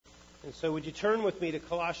And so would you turn with me to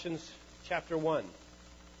Colossians chapter 1?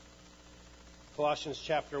 Colossians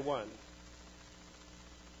chapter 1.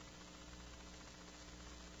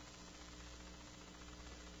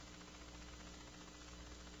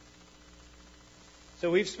 So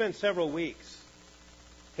we've spent several weeks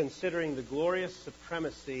considering the glorious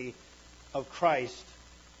supremacy of Christ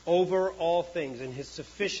over all things and His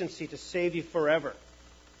sufficiency to save you forever.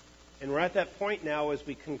 And we're at that point now as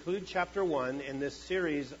we conclude chapter 1 in this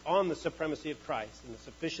series on the supremacy of Christ and the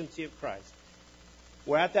sufficiency of Christ.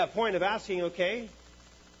 We're at that point of asking, okay,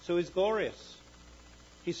 so He's glorious.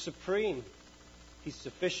 He's supreme. He's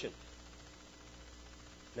sufficient.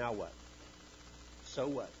 Now what? So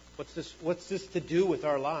what? What's this to do with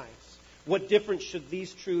our lives? What difference should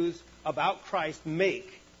these truths about Christ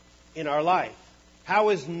make in our life? How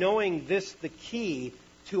is knowing this the key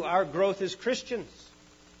to our growth as Christians?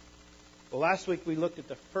 Well, last week we looked at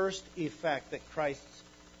the first effect that Christ's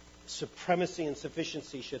supremacy and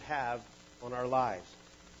sufficiency should have on our lives.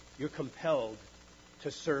 You're compelled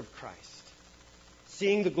to serve Christ.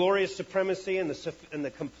 Seeing the glorious supremacy and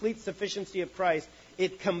the complete sufficiency of Christ,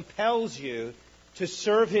 it compels you to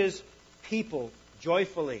serve His people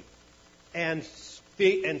joyfully and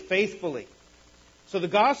faithfully. So the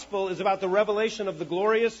gospel is about the revelation of the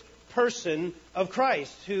glorious person of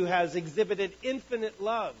Christ, who has exhibited infinite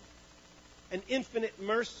love and infinite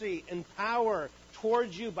mercy and power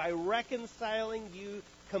towards you by reconciling you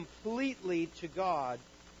completely to God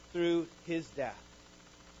through His death.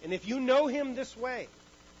 And if you know Him this way,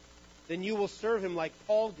 then you will serve Him like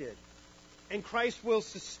Paul did. And Christ will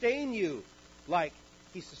sustain you like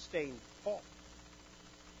He sustained Paul.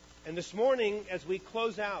 And this morning, as we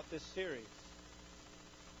close out this series,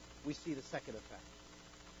 we see the second effect.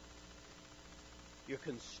 You're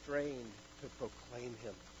constrained to proclaim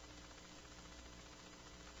Him.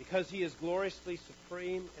 Because He is gloriously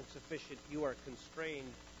supreme and sufficient, you are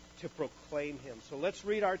constrained to proclaim Him. So let's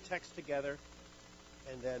read our text together,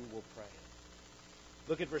 and then we'll pray.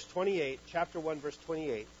 Look at verse 28, chapter 1, verse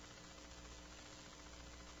 28.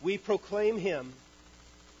 We proclaim Him,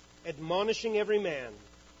 admonishing every man,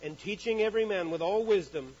 and teaching every man with all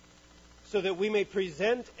wisdom, so that we may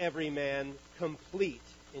present every man complete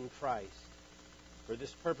in Christ. For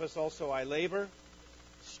this purpose also I labor,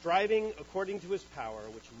 striving according to His power,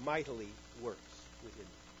 which mightily works within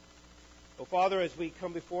me. Oh, Father, as we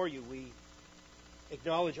come before You, we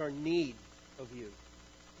acknowledge our need of You.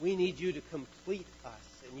 We need You to complete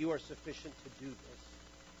us, and You are sufficient to do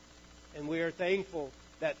this. And we are thankful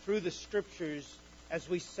that through the Scriptures, as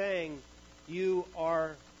we sang, You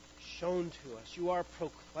are shown to us. You are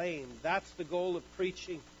proclaimed. That's the goal of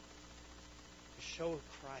preaching, to show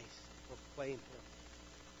Christ, proclaim Him,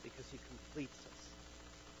 because He completes us.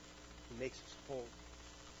 He makes us whole.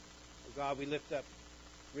 Oh God, we lift up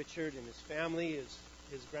Richard and his family as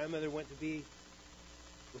his grandmother went to be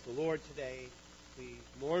with the Lord today. We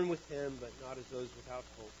mourn with him, but not as those without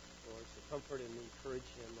hope. Lord, so comfort and encourage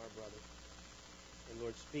him, our brother. And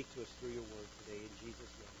Lord, speak to us through Your word today. In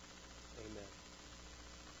Jesus' name, amen.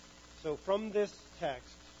 So from this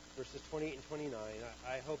text, verses 28 and 29,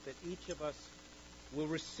 I hope that each of us will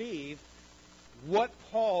receive what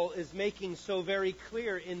Paul is making so very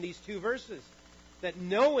clear in these two verses. That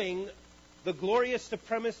knowing the glorious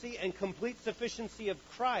supremacy and complete sufficiency of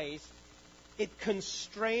Christ, it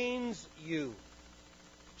constrains you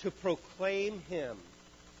to proclaim Him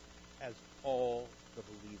as all the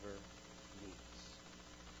believer needs.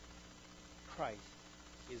 Christ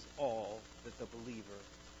is all that the believer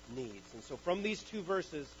needs. And so from these two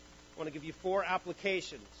verses, I want to give you 4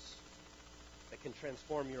 applications that can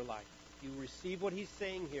transform your life. If you receive what he's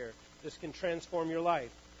saying here, this can transform your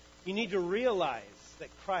life. You need to realize that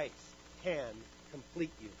Christ can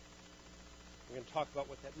complete you. We're going to talk about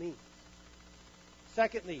what that means.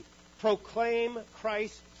 Secondly, proclaim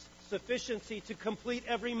Christ's sufficiency to complete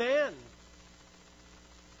every man.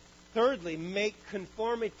 Thirdly, make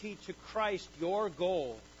conformity to Christ your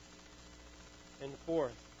goal. And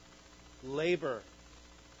fourth, labor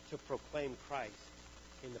to proclaim Christ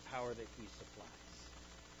in the power that He supplies.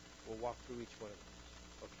 We'll walk through each one of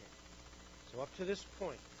those. Okay. So up to this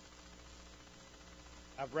point,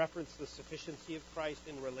 I've referenced the sufficiency of Christ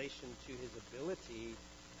in relation to His ability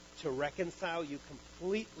to reconcile you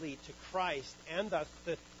completely to Christ and thus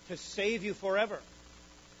to save you forever.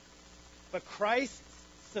 But Christ's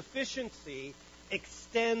sufficiency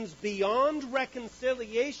extends beyond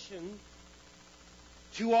reconciliation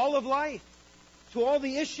to all of life, to all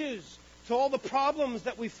the issues, to all the problems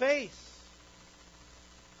that we face.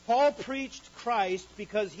 Paul preached Christ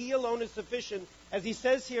because He alone is sufficient As he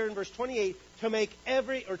says here in verse 28, to make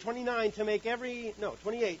every, or 29, to make every, no,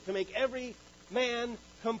 28, to make every man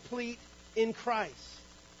complete in Christ.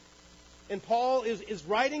 And Paul is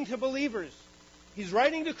writing to believers. He's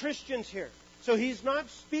writing to Christians here. So he's not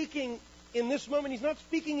speaking, in this moment, he's not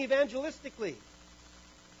speaking evangelistically.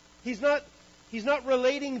 He's not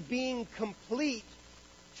relating being complete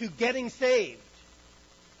to getting saved.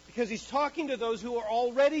 Because he's talking to those who are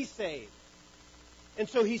already saved. And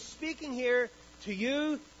so he's speaking here to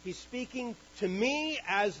you. He's speaking to me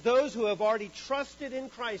as those who have already trusted in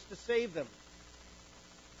Christ to save them.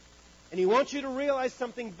 And he wants you to realize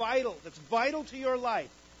something vital, that's vital to your life.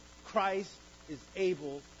 Christ is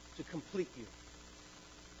able to complete you.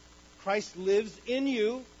 Christ lives in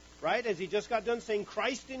you, right? As he just got done saying,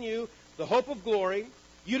 Christ in you, the hope of glory.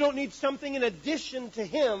 You don't need something in addition to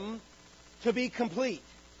him to be complete,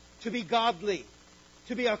 to be godly,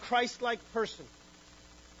 to be a Christ-like person.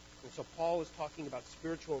 And so Paul is talking about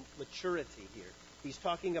spiritual maturity here. He's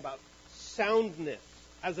talking about soundness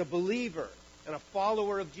as a believer and a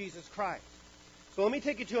follower of Jesus Christ. So let me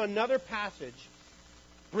take you to another passage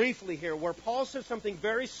briefly here where Paul says something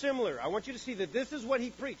very similar. I want you to see that this is what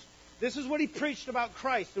he preached. This is what he preached about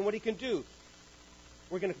Christ and what he can do.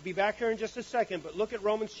 We're going to be back here in just a second, but look at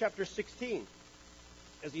Romans chapter 16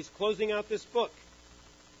 as he's closing out this book.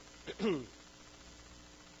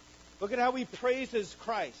 Look at how he praises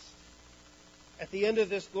Christ at the end of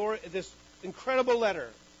this incredible letter,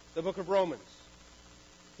 the book of Romans.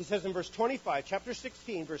 He says in verse 25, chapter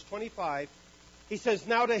 16, verse 25, he says,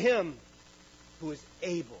 now to him who is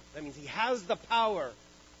able, that means he has the power,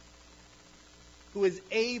 who is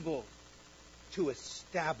able to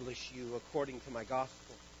establish you according to my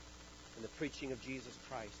gospel and the preaching of Jesus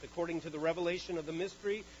Christ, according to the revelation of the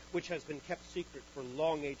mystery which has been kept secret for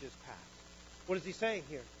long ages past. What is he saying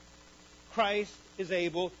here? Christ is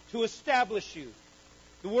able to establish you.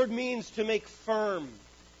 The word means to make firm,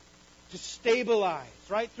 to stabilize,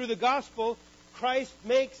 right? Through the gospel, Christ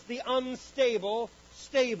makes the unstable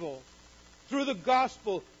stable. Through the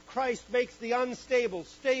gospel, Christ makes the unstable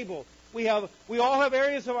stable. We all have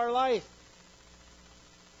areas of our life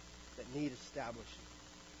that need establishing.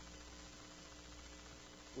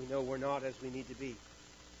 We know we're not as we need to be.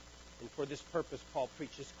 And for this purpose, Paul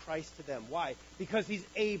preaches Christ to them. Why? Because he's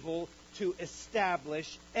able to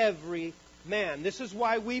establish every man. This is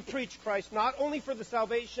why we preach Christ, not only for the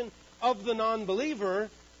salvation of the non-believer,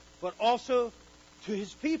 but also to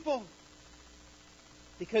his people.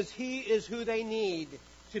 Because he is who they need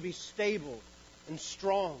to be stable and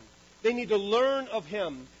strong. They need to learn of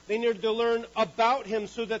him. They need to learn about him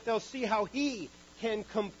so that they'll see how he can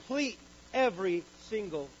complete every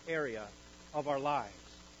single area of our lives.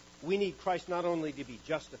 We need Christ not only to be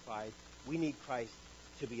justified, we need Christ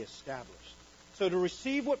to be established. So to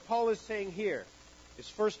receive what Paul is saying here is,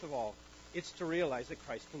 first of all, it's to realize that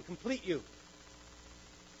Christ can complete you.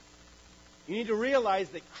 You need to realize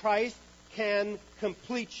that Christ can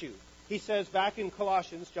complete you. He says back in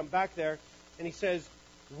Colossians, jump back there, and he says,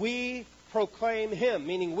 we proclaim him,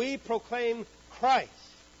 meaning we proclaim Christ,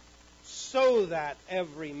 so that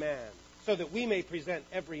we may present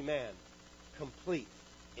every man complete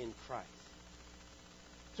in Christ.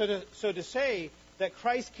 So to say that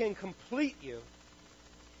Christ can complete you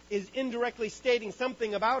is indirectly stating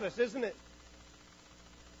something about us, isn't it?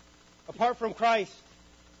 Apart from Christ,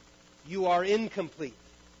 you are incomplete.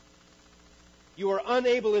 You are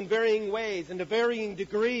unable in varying ways and to varying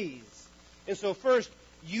degrees. And so first,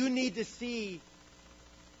 you need to see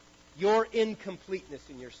your incompleteness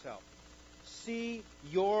in yourself. See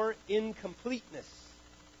your incompleteness.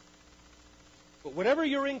 But whatever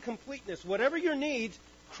your incompleteness, whatever your needs,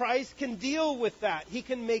 Christ can deal with that. He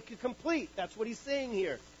can make you complete. That's what he's saying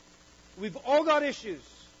here. We've all got issues.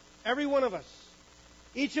 Every one of us.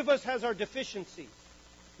 Each of us has our deficiencies.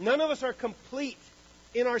 None of us are complete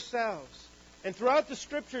in ourselves. And throughout the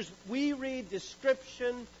Scriptures, we read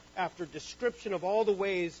description after description of all the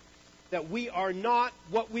ways that we are not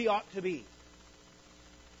what we ought to be.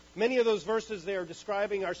 Many of those verses there are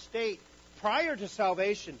describing our state prior to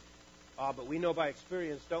salvation. But we know by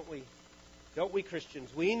experience, don't we? Don't we,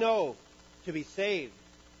 Christians? We know to be saved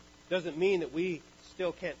doesn't mean that we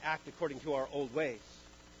still can't act according to our old ways.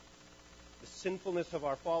 The sinfulness of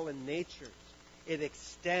our fallen natures, it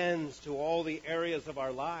extends to all the areas of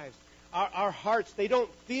our lives. Our hearts, they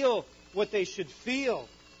don't feel what they should feel.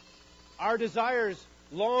 Our desires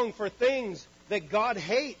long for things that God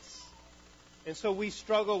hates. And so we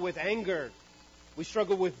struggle with anger. We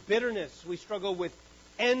struggle with bitterness. We struggle with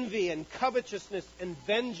envy and covetousness and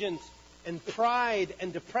vengeance and pride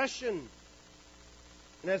and depression.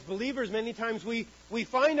 And as believers, many times we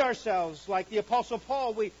find ourselves, like the Apostle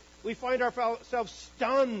Paul, we find ourselves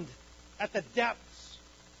stunned at the depths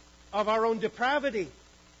of our own depravity.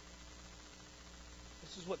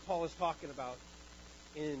 This is what Paul is talking about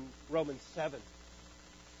in Romans 7.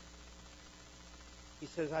 He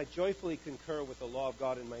says, I joyfully concur with the law of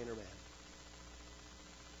God in my inner man,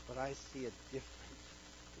 but I see a different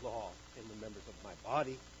law in the members of my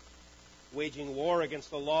body, waging war against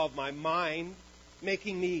the law of my mind,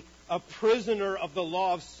 making me a prisoner of the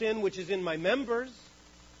law of sin which is in my members.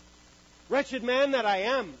 Wretched man that I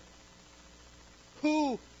am,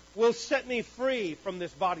 who will set me free from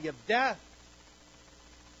this body of death?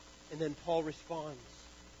 And then Paul responds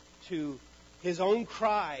to his own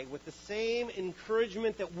cry with the same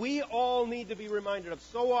encouragement that we all need to be reminded of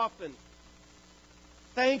so often.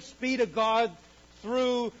 Thanks be to God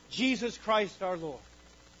through Jesus Christ our Lord.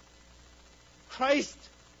 Christ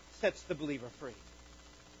sets the believer free.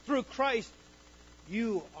 Through Christ,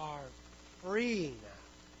 you are free now.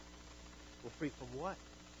 We're free from what?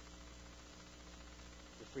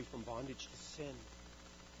 We're free from bondage to sin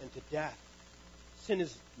and to death. Sin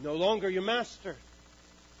is no longer your master.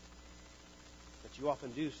 But you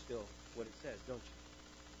often do still what it says, don't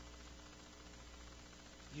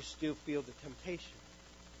you? You still feel the temptation.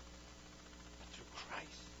 But through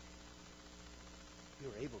Christ,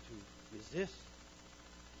 you're able to resist.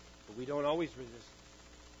 But we don't always resist.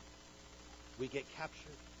 We get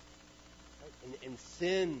captured. Right? And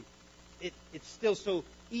sin, it still so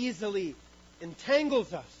easily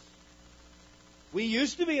entangles us. We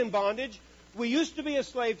used to be in bondage. We used to be a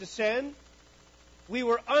slave to sin. We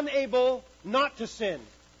were unable not to sin.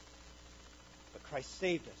 But Christ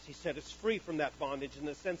saved us. He set us free from that bondage in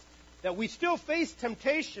the sense that we still face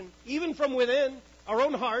temptation, even from within our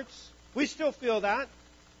own hearts. We still feel that.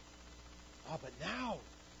 But now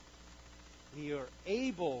we are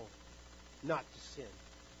able not to sin.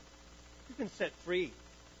 We've been set free.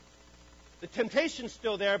 The temptation's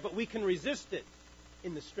still there, but we can resist it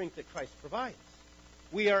in the strength that Christ provides.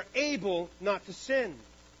 We are able not to sin.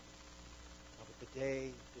 But the day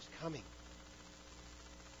is coming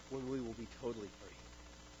when we will be totally free.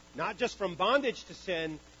 Not just from bondage to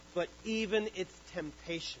sin, but even its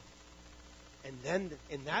temptation. And then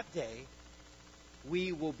in that day,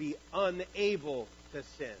 we will be unable to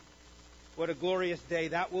sin. What a glorious day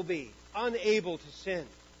that will be. Unable to sin.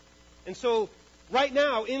 And so, right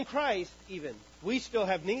now, in Christ, even, we still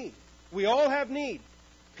have need. We all have need.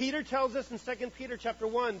 Peter tells us in 2 Peter chapter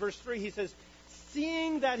 1, verse 3, he says,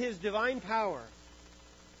 seeing that his divine power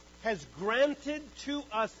has granted to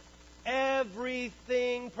us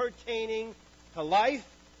everything pertaining to life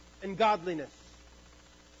and godliness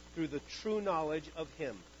through the true knowledge of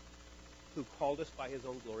him who called us by his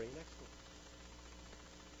own glory and excellence.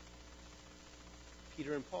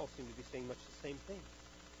 Peter and Paul seem to be saying much the same thing.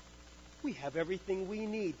 We have everything we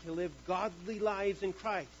need to live godly lives in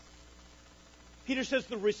Christ. Peter says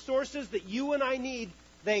the resources that you and I need,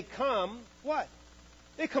 they come, what?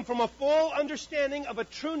 They come from a full understanding of a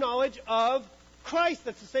true knowledge of Christ.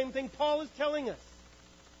 That's the same thing Paul is telling us.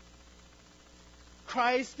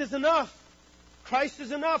 Christ is enough. Christ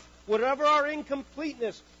is enough. Whatever our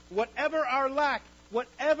incompleteness, whatever our lack,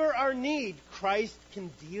 whatever our need, Christ can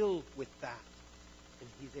deal with that. And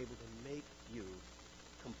he's able to make you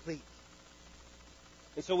complete.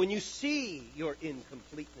 And so when you see your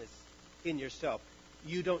incompleteness in yourself,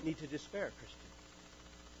 you don't need to despair, Christian.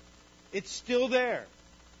 It's still there.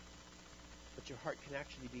 But your heart can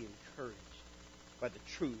actually be encouraged by the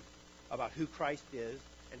truth about who Christ is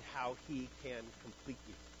and how he can complete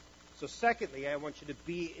you. So secondly, I want you to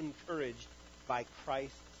be encouraged by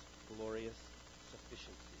Christ's glorious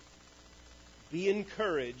sufficiency. Be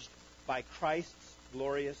encouraged by Christ's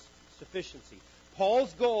glorious sufficiency.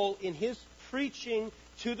 Paul's goal in his preaching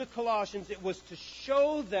to the Colossians, it was to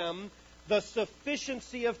show them the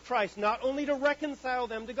sufficiency of Christ, not only to reconcile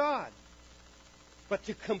them to God, but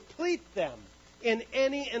to complete them in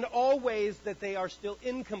any and all ways that they are still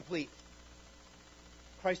incomplete.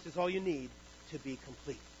 Christ is all you need to be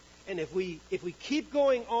complete. And if we keep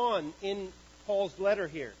going on in Paul's letter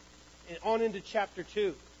here, and on into chapter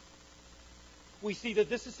 2, we see that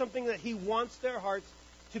this is something that he wants their hearts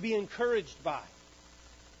to be encouraged by.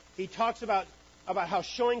 He talks about how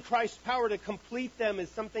showing Christ's power to complete them is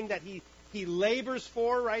something that he labors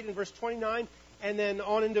for, right, in verse 29. And then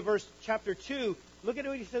on into chapter 2, look at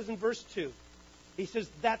what he says in verse 2. He says,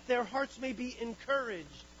 that their hearts may be encouraged,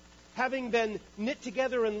 having been knit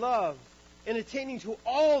together in love, and attaining to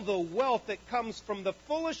all the wealth that comes from the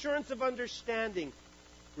full assurance of understanding,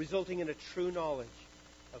 resulting in a true knowledge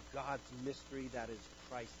of God's mystery, that is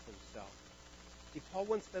Christ himself. See, Paul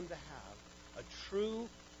wants them to have a true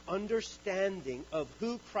understanding of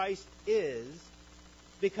who Christ is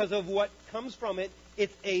because of what comes from it.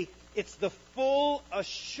 It's the full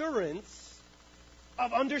assurance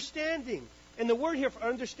of understanding. And the word here for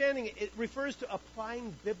understanding, it refers to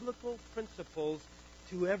applying biblical principles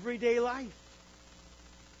to everyday life.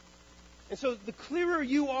 And so the clearer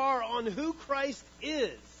you are on who Christ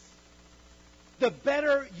is, the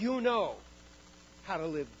better you know how to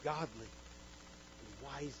live godly and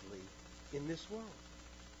wisely in this world.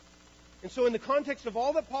 And so in the context of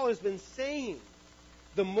all that Paul has been saying,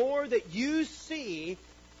 the more that you see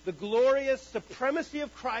the glorious supremacy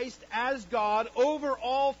of Christ as God over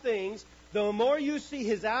all things, the more you see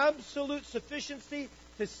His absolute sufficiency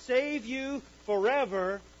to save you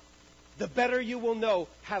forever, the better you will know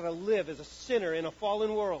how to live as a sinner in a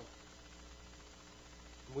fallen world.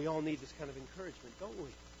 And we all need this kind of encouragement, don't we?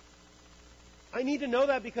 I need to know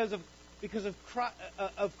that because of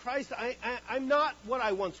Christ. I'm not what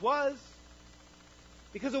I once was.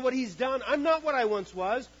 Because of what He's done, I'm not what I once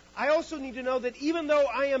was. I also need to know that even though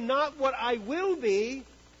I am not what I will be,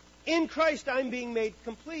 in Christ I'm being made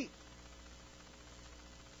complete.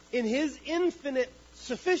 In His infinite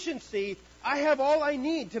sufficiency, I have all I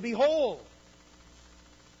need to be whole.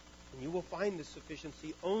 And you will find this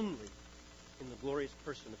sufficiency only in the glorious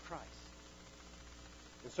person of Christ.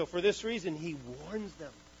 And so for this reason, he warns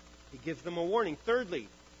them. He gives them a warning. Thirdly,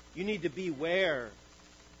 you need to beware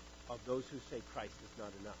of those who say Christ is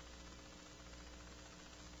not enough.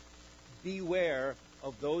 Beware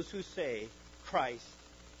of those who say Christ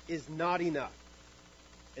is not enough.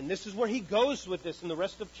 And this is where he goes with this in the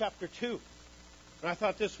rest of chapter 2. And I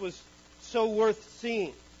thought this was so worth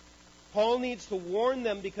seeing. Paul needs to warn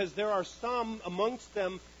them because there are some amongst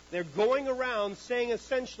them, they're going around saying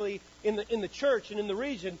essentially in the church and in the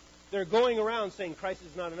region, they're going around saying Christ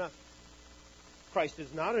is not enough. Christ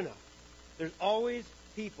is not enough. There's always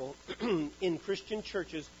people in Christian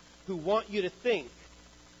churches who want you to think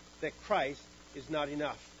that Christ is not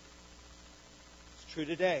enough. It's true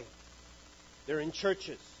today. They're in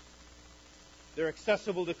churches. They're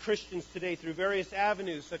accessible to Christians today through various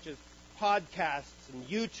avenues such as podcasts and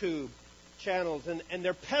YouTube channels. And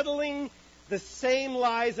they're peddling the same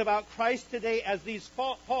lies about Christ today as these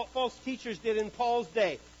false teachers did in Paul's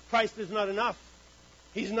day. Christ is not enough.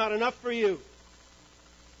 He's not enough for you.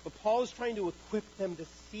 But Paul is trying to equip them to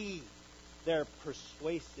see their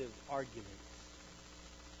persuasive arguments.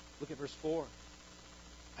 Look at verse 4.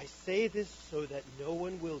 I say this so that no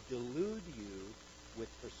one will delude you with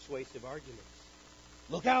persuasive arguments.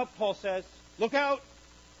 Look out, Paul says. Look out.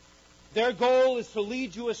 Their goal is to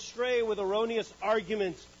lead you astray with erroneous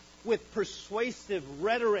arguments, with persuasive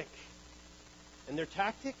rhetoric. And their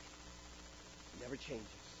tactic never changes.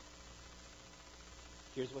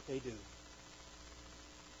 Here's what they do.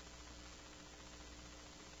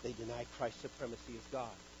 They deny Christ's supremacy as God.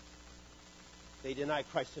 They deny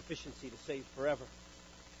Christ's sufficiency to save forever.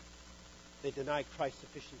 They deny Christ's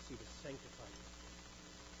sufficiency to sanctify you.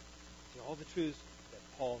 See, all the truths that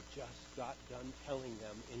Paul just got done telling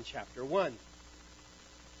them in chapter 1.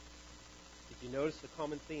 Did you notice the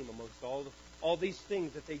common theme amongst all these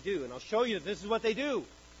things that they do? And I'll show you that this is what they do.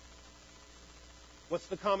 What's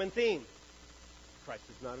the common theme? Christ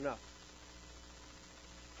is not enough.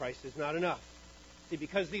 Christ is not enough. See,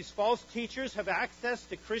 because these false teachers have access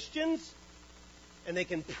to Christians, and they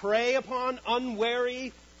can prey upon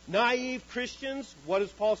unwary, naive Christians, what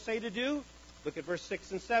does Paul say to do? Look at verse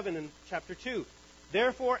 6 and 7 in chapter 2.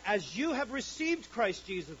 Therefore, as you have received Christ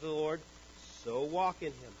Jesus the Lord, so walk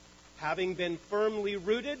in Him, having been firmly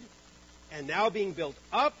rooted, and now being built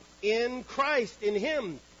up in Christ, in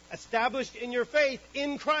Him, established in your faith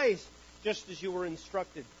in Christ, just as you were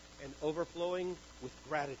instructed, and overflowing with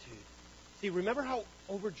gratitude. See, remember how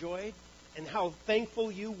overjoyed and how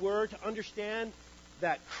thankful you were to understand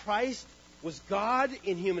that Christ was God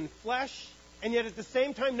in human flesh, and yet at the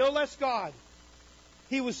same time no less God.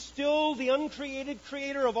 He was still the uncreated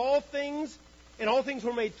creator of all things, and all things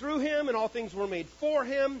were made through Him, and all things were made for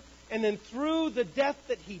Him. And then through the death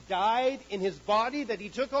that He died in His body that He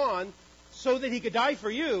took on so that He could die for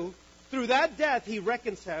you, through that death He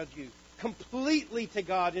reconciled you completely to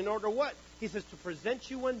God in order what? He says to present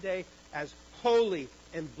you one day as holy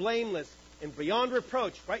and blameless and beyond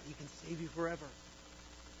reproach, right? He can save you forever.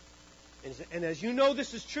 And as you know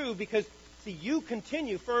this is true because, see, you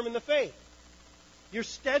continue firm in the faith. You're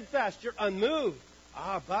steadfast. You're unmoved.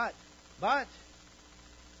 But,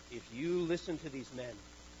 if you listen to these men,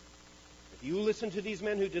 if you listen to these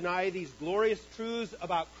men who deny these glorious truths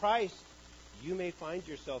about Christ, you may find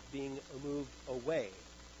yourself being moved away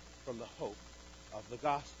from the hope of the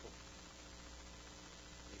gospel.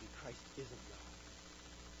 Christ isn't God.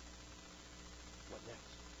 What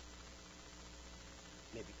next?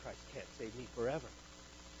 Maybe Christ can't save me forever.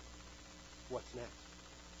 What's next?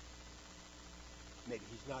 Maybe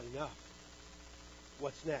he's not enough.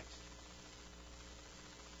 What's next?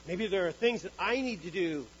 Maybe there are things that I need to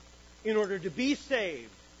do in order to be saved,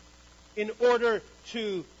 in order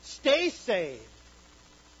to stay saved.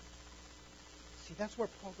 See, that's where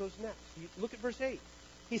Paul goes next. You look at verse 8.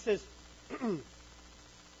 He says,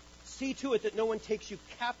 see to it that no one takes you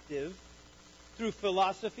captive through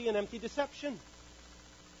philosophy and empty deception.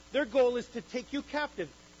 Their goal is to take you captive.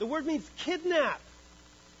 The word means kidnap.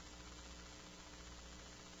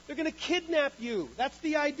 They're going to kidnap you. That's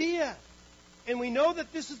the idea. And we know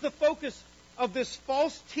that this is the focus of this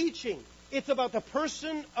false teaching. It's about the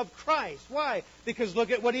person of Christ. Why? Because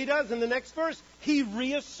look at what he does in the next verse. He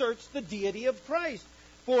reasserts the deity of Christ.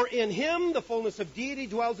 For in him the fullness of deity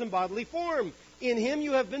dwells in bodily form. In him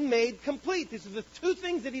you have been made complete. These are the two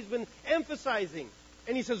things that he's been emphasizing.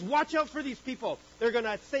 And he says, watch out for these people. They're going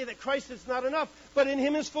to say that Christ is not enough. But in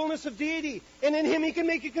him is fullness of deity. And in him he can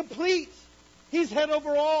make it complete. He's head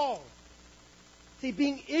over all. See,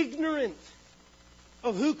 being ignorant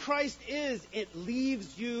of who Christ is, it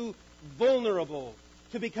leaves you vulnerable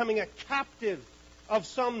to becoming a captive of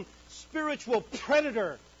some spiritual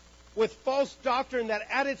predator with false doctrine that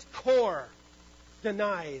at its core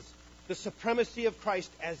denies the supremacy of Christ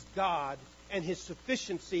as God and his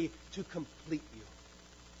sufficiency to complete you.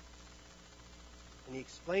 And he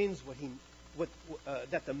explains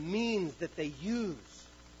that the means that they use,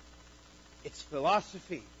 it's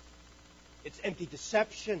philosophy, it's empty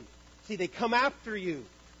deception. See, they come after you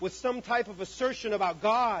with some type of assertion about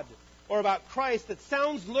God or about Christ that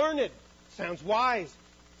sounds learned, sounds wise,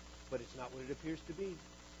 but it's not what it appears to be.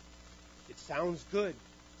 It sounds good.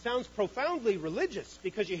 It sounds profoundly religious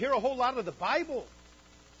because you hear a whole lot of the Bible,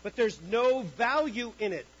 but there's no value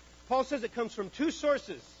in it. Paul says it comes from two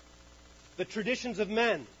sources: the traditions of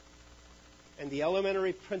men and the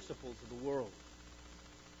elementary principles of the world.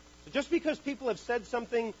 So just because people have said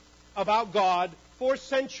something about God for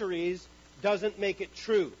centuries doesn't make it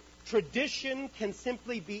true. Tradition can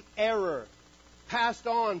simply be error passed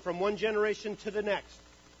on from one generation to the next.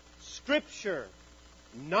 Scripture,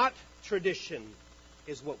 not tradition,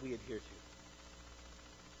 is what we adhere to.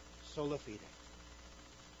 Sola fide.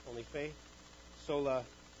 Only faith. Sola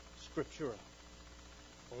scriptura.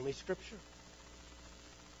 Only Scripture.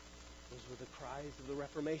 Those were the cries of the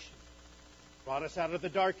Reformation. Brought us out of the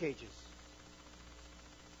Dark Ages.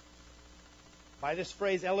 By this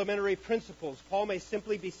phrase, elementary principles, Paul may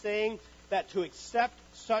simply be saying that to accept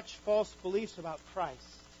such false beliefs about Christ,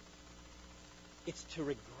 it's to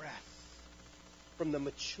regress from the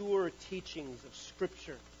mature teachings of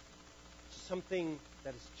Scripture to something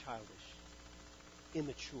that is childish,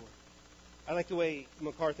 immature. I like the way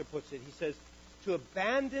MacArthur puts it. He says, to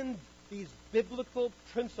abandon these biblical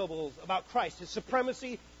principles about Christ, his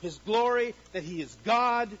supremacy, his glory, that he is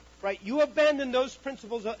God, right? You abandon those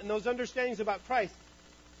principles and those understandings about Christ,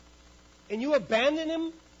 and you abandon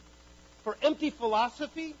him for empty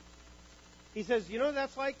philosophy. He says, you know,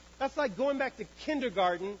 that's like going back to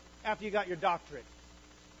kindergarten after you got your doctorate.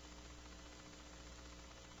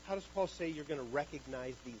 How does Paul say you're going to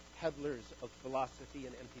recognize these peddlers of philosophy and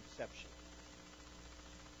empty deception?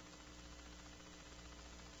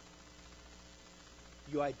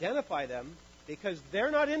 You identify them because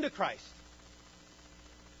they're not into Christ.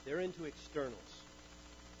 They're into externals.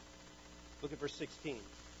 Look at verse 16. It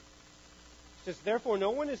says, therefore, no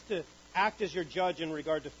one is to act as your judge in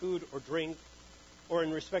regard to food or drink, or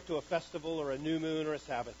in respect to a festival or a new moon or a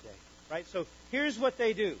Sabbath day. Right? So here's what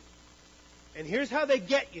they do. And here's how they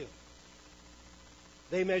get you.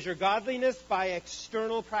 They measure godliness by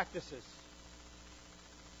external practices.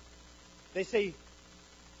 They say,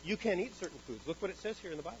 you can't eat certain foods. Look what it says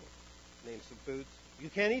here in the Bible. Name some foods. You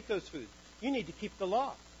can't eat those foods. You need to keep the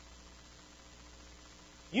law.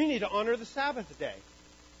 You need to honor the Sabbath day.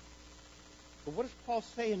 But what does Paul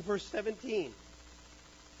say in verse 17?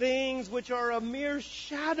 Things which are a mere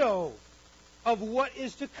shadow of what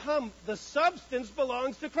is to come. The substance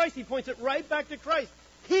belongs to Christ. He points it right back to Christ.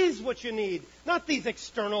 He's what you need, not these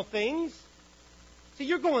external things. See,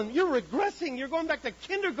 you're regressing. You're going back to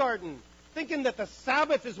kindergarten, thinking that the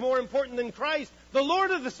Sabbath is more important than Christ, the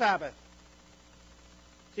Lord of the Sabbath.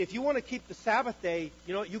 See, if you want to keep the Sabbath day,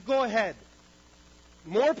 you go ahead.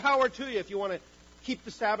 More power to you if you want to keep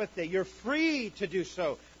the Sabbath day. You're free to do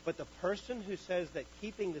so. But the person who says that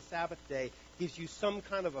keeping the Sabbath day gives you some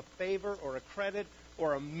kind of a favor or a credit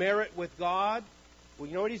or a merit with God, well,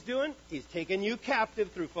 you know what he's doing? He's taking you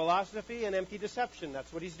captive through philosophy and empty deception.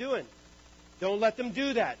 That's what he's doing. Don't let them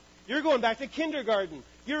do that. You're going back to kindergarten.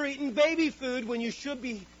 You're eating baby food when you should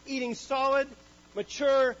be eating solid,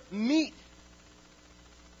 mature meat.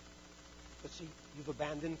 But see, you've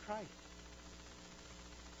abandoned Christ.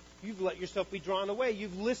 You've let yourself be drawn away.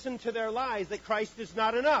 You've listened to their lies that Christ is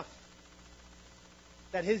not enough.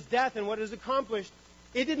 That His death and what is accomplished,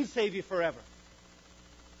 it didn't save you forever.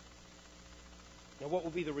 Now what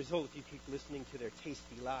will be the result if you keep listening to their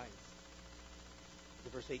tasty lies?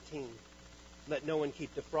 Verse 18. Let no one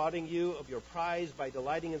keep defrauding you of your prize by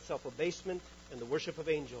delighting in self-abasement and the worship of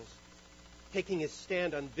angels, taking his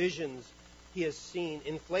stand on visions he has seen,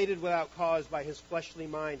 inflated without cause by his fleshly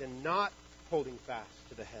mind, and not holding fast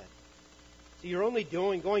to the head. So you're only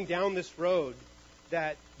going down this road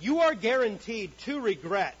that you are guaranteed to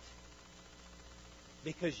regret,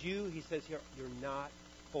 because he says here, you're not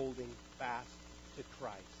holding fast to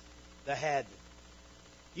Christ, the head.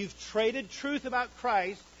 You've traded truth about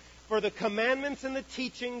Christ for the commandments and the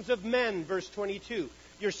teachings of men, verse 22.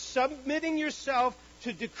 You're submitting yourself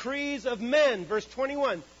to decrees of men, verse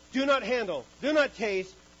 21. Do not handle, do not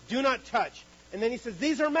taste, do not touch. And then he says,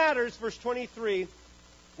 these are matters, verse 23,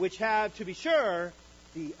 which have, to be sure,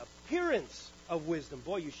 the appearance of wisdom.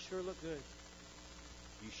 Boy, you sure look good.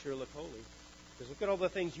 You sure look holy. Because look at all the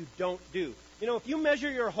things you don't do. You know, if you measure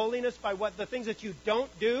your holiness by the things that you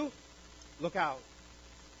don't do, look out.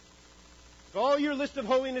 If all your list of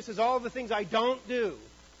holiness is all the things I don't do.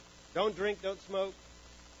 Don't drink, don't smoke,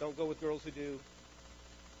 don't go with girls who do.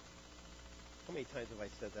 How many times have I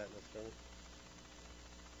said that in this sermon?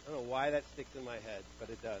 I don't know why that sticks in my head, but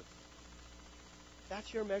it does.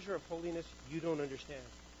 That's your measure of holiness you don't understand.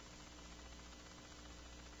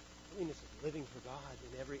 Holiness is living for God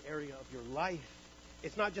in every area of your life.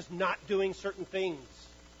 It's not just not doing certain things.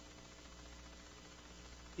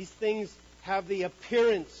 These things have the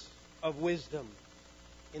appearance of wisdom.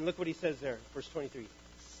 And look what he says there, verse 23.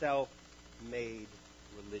 Self-made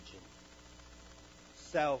religion.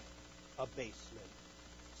 Self-abasement.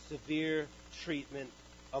 Severe treatment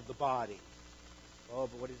of the body. Oh,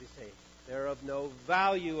 but what did he say? They're of no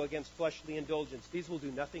value against fleshly indulgence. These will do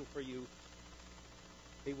nothing for you.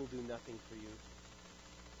 They will do nothing for you.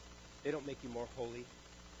 They don't make you more holy.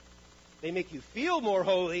 They make you feel more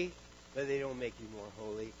holy, but they don't make you more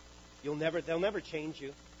holy. They'll never change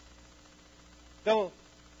you. They'll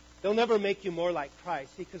never make you more like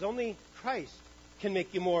Christ. See, because only Christ can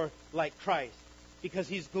make you more like Christ. Because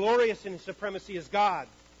He's glorious in His supremacy as God.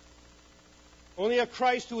 Only a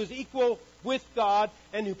Christ who is equal with God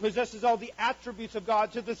and who possesses all the attributes of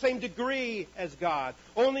God to the same degree as God.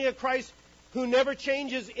 Only a Christ who never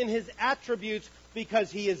changes in His attributes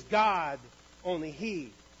because He is God. Only He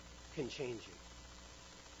can change you.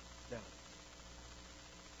 Now,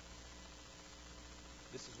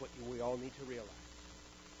 this is what we all need to realize.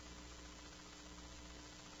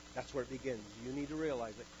 That's where it begins. You need to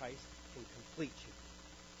realize that Christ can complete you.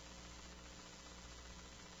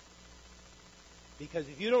 Because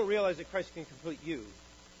if you don't realize that Christ can complete you,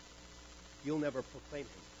 you'll never proclaim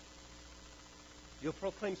Him. You'll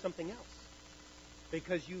proclaim something else.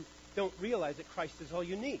 Because you don't realize that Christ is all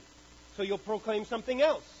you need. So you'll proclaim something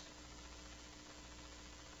else.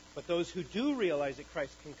 But those who do realize that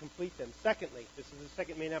Christ can complete them, secondly, this is the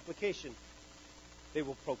second main application, they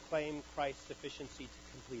will proclaim Christ's sufficiency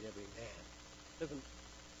to complete every man. It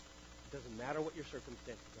doesn't matter what your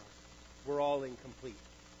circumstances are. We're all incomplete.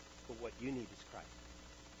 But what you need is Christ.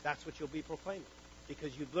 That's what you'll be proclaiming.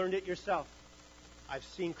 Because you've learned it yourself. I've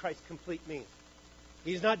seen Christ complete me.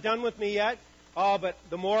 He's not done with me yet. But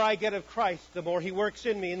the more I get of Christ, the more He works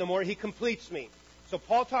in me and the more He completes me. So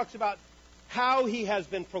Paul talks about how he has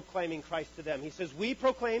been proclaiming Christ to them. He says, we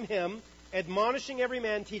proclaim Him, admonishing every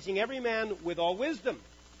man, teaching every man with all wisdom.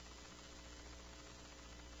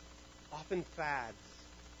 Often fads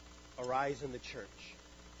arise in the church.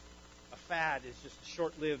 A fad is just a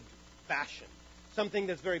short-lived fashion. Something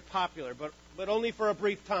that's very popular, but only for a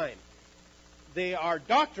brief time. They are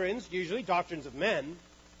doctrines, usually doctrines of men,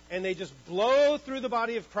 and they just blow through the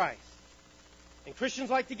body of Christ. And Christians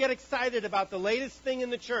like to get excited about the latest thing in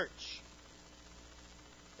the church.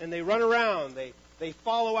 And they run around. They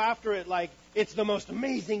follow after it like it's the most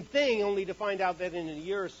amazing thing, only to find out that in a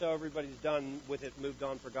year or so everybody's done with it, moved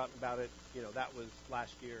on, forgotten about it. You know, that was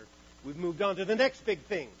last year. We've moved on to the next big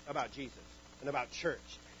thing about Jesus and about church.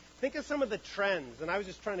 Think of some of the trends, and I was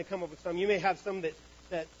just trying to come up with some. You may have some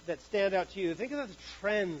that stand out to you. Think of the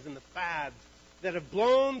trends and the fads that have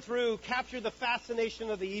blown through, captured the fascination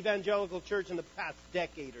of the evangelical church in the past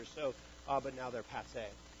decade or so, but now they're passé.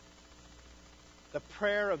 The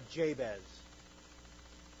prayer of Jabez.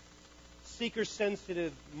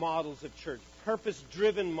 seeker-sensitive models of church,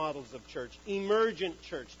 purpose-driven models of church, emergent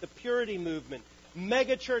church, the purity movement,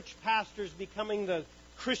 mega-church pastors becoming the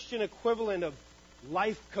Christian equivalent of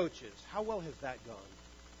life coaches. How well has that gone?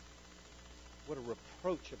 What a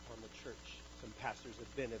reproach upon the church some pastors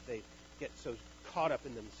have been if they get so caught up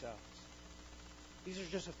in themselves. These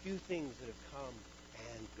are just a few things that have come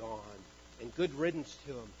and gone, and good riddance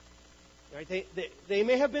to them. Right?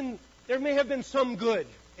 There may have been some good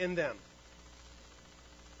in them.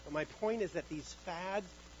 But my point is that these fads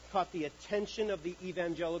caught the attention of the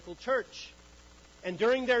evangelical church. And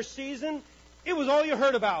during their season, it was all you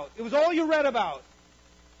heard about. It was all you read about.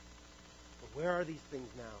 But where are these things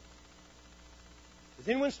now? Is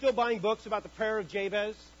anyone still buying books about the prayer of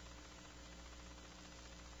Jabez?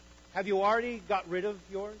 Have you already got rid of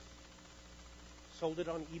yours? Sold it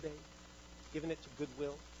on eBay? Given it to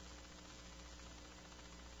Goodwill?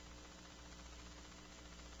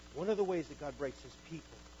 One of the ways that God breaks His people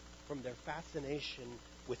from their fascination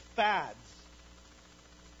with fads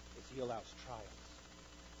is He allows trials.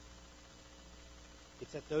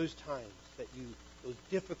 It's at those times those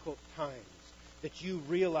difficult times, that you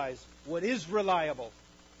realize what is reliable,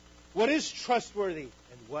 what is trustworthy,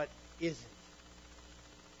 and what isn't.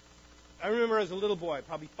 I remember as a little boy,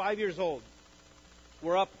 probably 5 years old,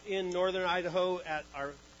 we're up in northern Idaho at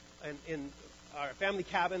our family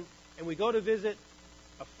cabin, and we go to visit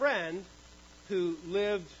a friend who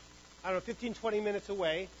lived, 15, 20 minutes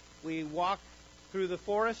away. We walk through the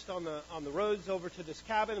forest on the roads over to this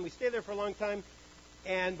cabin, and we stay there for a long time.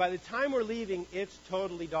 And by the time we're leaving, it's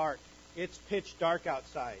totally dark. It's pitch dark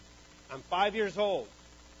outside. I'm 5 years old.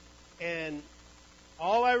 And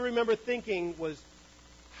all I remember thinking was,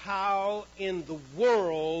 how in the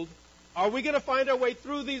world are we going to find our way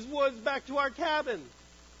through these woods back to our cabin?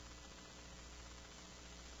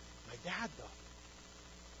 My dad, though,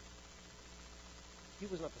 he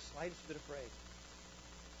was not the slightest bit afraid.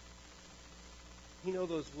 He knew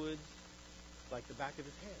those woods like the back of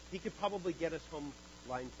his hand. He could probably get us home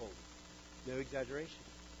blindfolded. No exaggeration.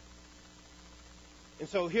 And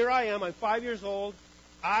so here I am. I'm 5 years old.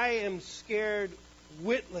 I am scared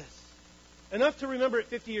witless. Enough to remember it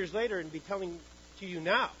 50 years later and be telling to you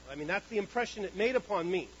now. I mean, that's the impression it made upon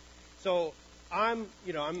me. So I'm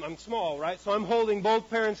small, right? So I'm holding both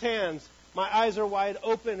parents' hands. My eyes are wide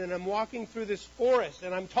open, and I'm walking through this forest,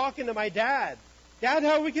 and I'm talking to my dad. Dad,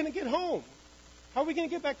 how are we going to get home? How are we going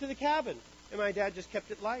to get back to the cabin? And my dad just kept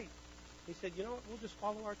it light. He said, you know what? We'll just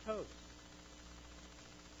follow our toes.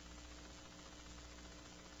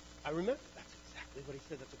 I remember. That's exactly what he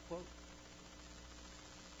said. That's a quote.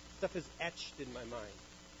 Stuff is etched in my mind.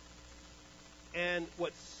 And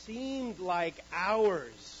what seemed like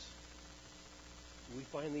hours, we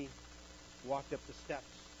finally walked up the steps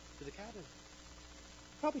to the cabin.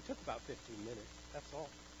 Probably took about 15 minutes. That's all.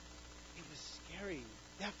 It was scary,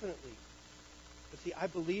 definitely. But see, I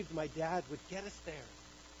believed my dad would get us there.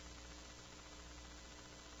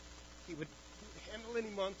 He would handle any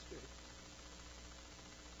monster.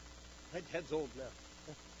 My dad's old now.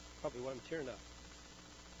 That's probably why I'm tearing up.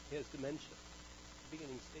 He has dementia.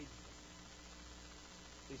 Beginning stages.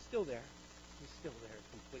 He's still there. He's still there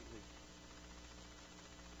completely.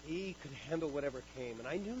 He could handle whatever came, and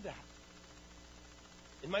I knew that.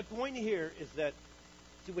 And my point here is that,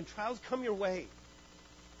 see, when trials come your way,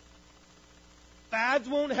 fads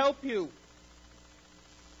won't help you.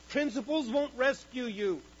 Principles won't rescue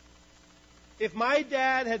you. If my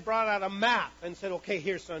dad had brought out a map and said, okay,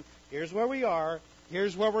 here, son, here's where we are,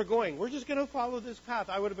 here's where we're going, we're just going to follow this path,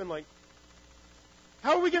 I would have been like,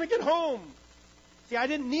 how are we going to get home? See, I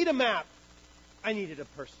didn't need a map. I needed a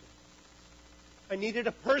person. I needed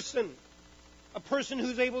a person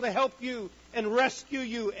who's able to help you and rescue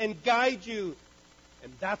you and guide you.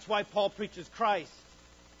 And that's why Paul preaches Christ.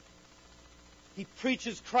 He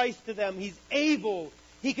preaches Christ to them. He's able.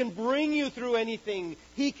 He can bring you through anything.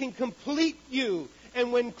 He can complete you.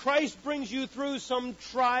 And when Christ brings you through some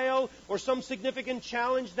trial or some significant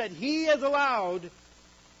challenge that He has allowed,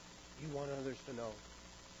 you want others to know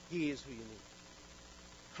He is who you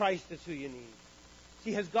need. Christ is who you need.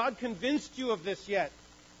 See, has God convinced you of this yet?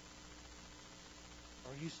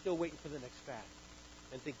 Or are you still waiting for the next fad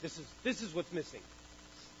and think this is what's missing?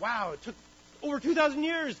 Wow, it took over 2,000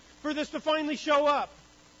 years for this to finally show up.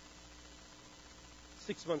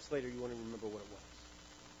 6 months later, you won't even remember what it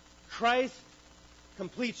was. Christ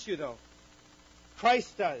completes you, though.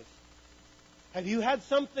 Christ does. Have you had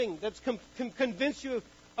something that's convinced you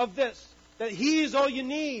of this? That He is all you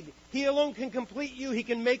need. He alone can complete you. He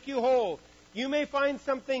can make you whole. You may find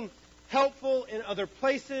something helpful in other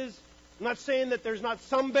places. I'm not saying that there's not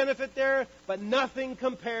some benefit there, but nothing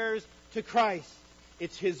compares to Christ.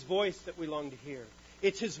 It's His voice that we long to hear.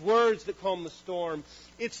 It's His words that calm the storm.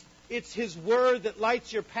 It's His word that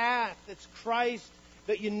lights your path. It's Christ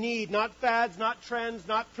that you need. Not fads, not trends,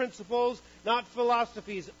 not principles, not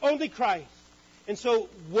philosophies. Only Christ. And so,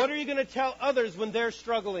 what are you going to tell others when they're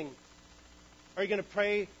struggling? Are you going to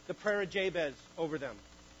pray the prayer of Jabez over them?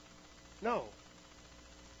 No.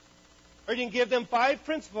 Are you going to give them 5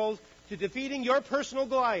 principles to defeating your personal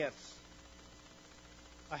Goliaths?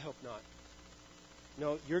 I hope not.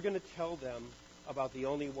 No, you're going to tell them about the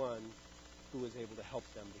only one who was able to help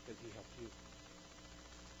them because He helped you.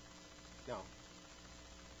 Now,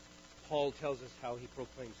 Paul tells us how he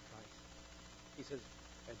proclaims Christ. He says,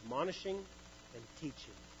 admonishing and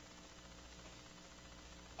teaching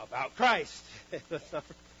about Christ.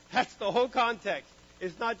 That's the whole context.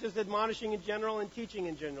 It's not just admonishing in general and teaching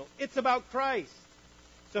in general. It's about Christ.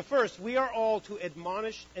 So first, we are all to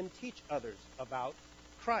admonish and teach others about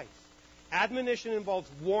Christ. Admonition involves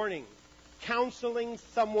warning, counseling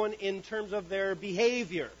someone in terms of their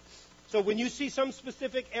behavior. So when you see some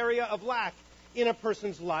specific area of lack in a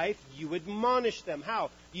person's life, you admonish them. How?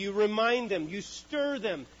 You remind them, you stir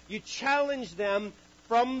them, you challenge them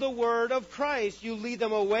from the word of Christ. You lead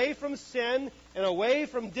them away from sin and away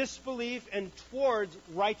from disbelief and towards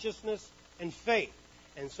righteousness and faith.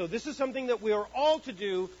 And so this is something that we are all to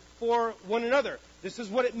do for one another. This is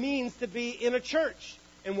what it means to be in a church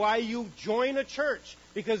and why you join a church,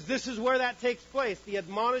 because this is where that takes place, the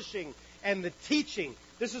admonishing and the teaching.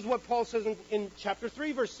 This is what Paul says in chapter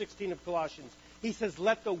 3, verse 16 of Colossians. He says,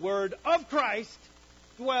 let the word of Christ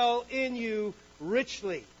dwell in you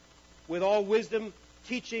richly, with all wisdom,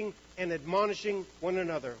 teaching, and admonishing one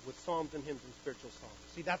another with psalms and hymns and spiritual songs.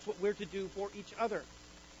 See, that's what we're to do for each other.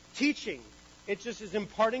 Teaching. It just is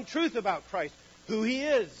imparting truth about Christ, who He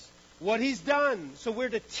is, what He's done. So we're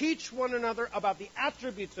to teach one another about the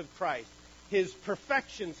attributes of Christ, His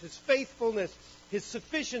perfections, His faithfulness, His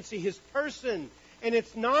sufficiency, His person. And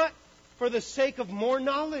it's not for the sake of more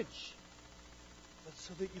knowledge, but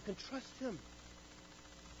so that you can trust Him.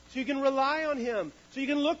 So you can rely on Him. So you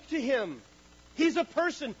can look to Him. He's a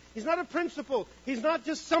person. He's not a principle. He's not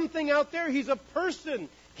just something out there. He's a person.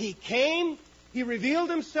 He came. He revealed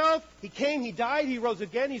Himself. He came. He died. He rose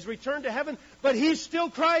again. He's returned to heaven. But He's still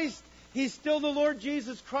Christ. He's still the Lord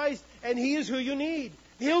Jesus Christ. And He is who you need.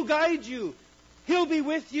 He'll guide you. He'll be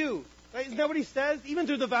with you. Right? Isn't that what He says? Even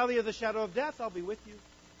through the valley of the shadow of death, I'll be with you.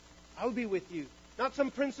 I'll be with you. Not some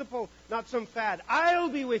principle. Not some fad. I'll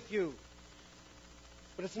be with you.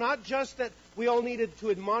 But it's not just that we all needed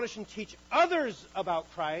to admonish and teach others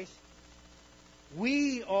about Christ.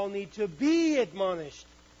 We all need to be admonished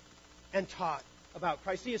and taught about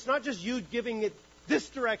Christ. See, it's not just you giving it this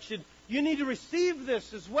direction. You need to receive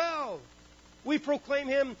this as well. We proclaim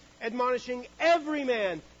Him admonishing every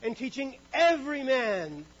man and teaching every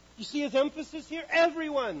man. You see His emphasis here?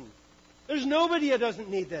 Everyone. There's nobody that doesn't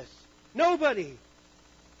need this. Nobody.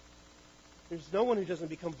 There's no one who doesn't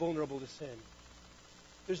become vulnerable to sin.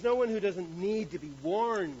 There's no one who doesn't need to be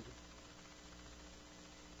warned.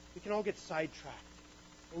 We can all get sidetracked.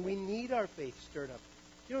 And we need our faith stirred up.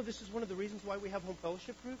 You know, this is one of the reasons why we have home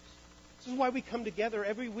fellowship groups. This is why we come together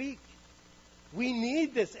every week. We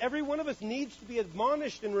need this. Every one of us needs to be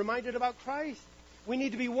admonished and reminded about Christ. We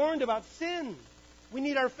need to be warned about sin. We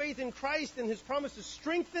need our faith in Christ and His promises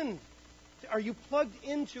strengthened. Are you plugged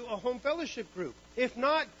into a home fellowship group? If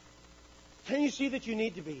not, can you see that you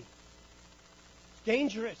need to be? It's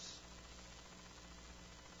dangerous.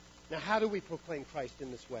 Now, how do we proclaim Christ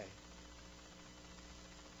in this way?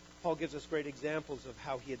 Paul gives us great examples of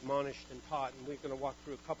how he admonished and taught, and we're going to walk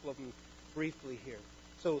through a couple of them briefly here.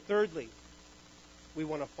 So, thirdly, we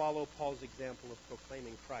want to follow Paul's example of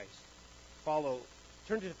proclaiming Christ.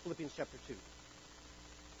 Turn to Philippians chapter 2.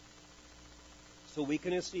 So we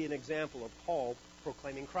can see an example of Paul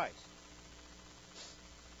proclaiming Christ.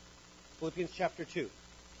 Philippians chapter 2,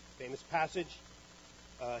 famous passage.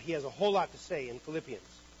 He has a whole lot to say in Philippians.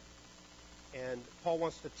 And Paul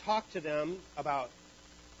wants to talk to them about,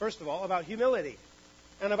 first of all, about humility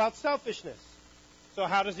and about selfishness. So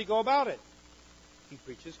how does he go about it? He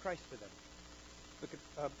preaches Christ to them. Look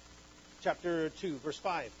at chapter 2, verse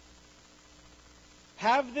 5.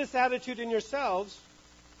 Have this attitude in yourselves,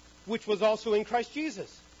 which was also in Christ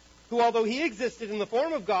Jesus, who, although He existed in the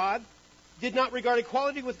form of God, did not regard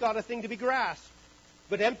equality with God a thing to be grasped,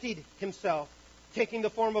 but emptied Himself, taking the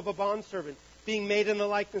form of a bondservant, being made in the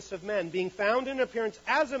likeness of men, being found in appearance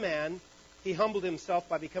as a man, He humbled Himself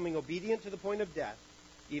by becoming obedient to the point of death,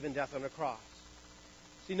 even death on a cross.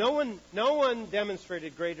 See, no one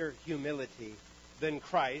demonstrated greater humility than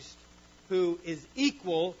Christ, who is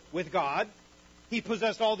equal with God. He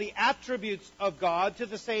possessed all the attributes of God to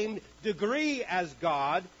the same degree as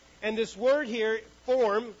God. And this word here,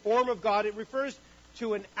 form of God, it refers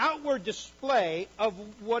to an outward display of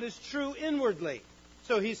what is true inwardly.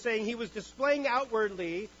 So he's saying he was displaying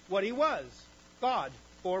outwardly what he was, God,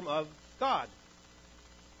 form of God.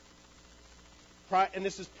 And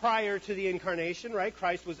this is prior to the incarnation, right?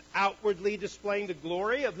 Christ was outwardly displaying the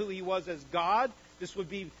glory of who he was as God. This would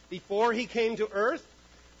be before he came to earth.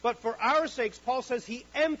 But for our sakes, Paul says he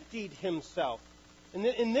emptied himself. And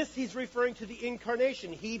in this, he's referring to the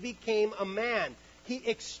incarnation. He became a man. He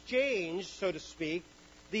exchanged, so to speak,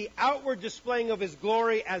 the outward displaying of his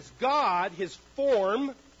glory as God, his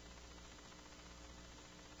form,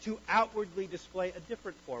 to outwardly display a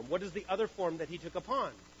different form. What is the other form that he took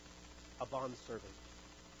upon? A bondservant,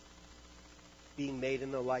 being made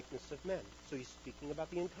in the likeness of men. So he's speaking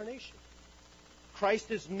about the incarnation.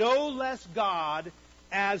 Christ is no less God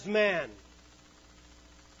as man.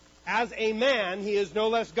 As a man, he is no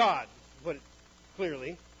less God, to put it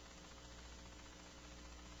clearly.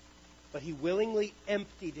 But he willingly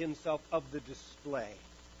emptied himself of the display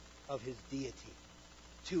of his deity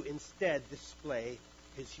to instead display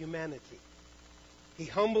his humanity. He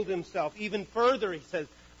humbled himself even further, he says,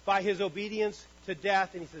 by his obedience to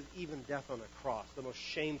death, and he says, even death on a cross, the most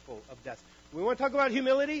shameful of deaths. When we want to talk about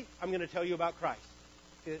humility, I'm going to tell you about Christ.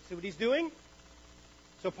 See what he's doing?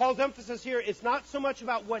 So Paul's emphasis here, it's not so much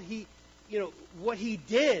about what he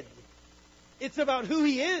did. It's about who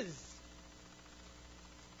he is.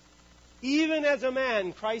 Even as a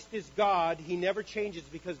man, Christ is God. He never changes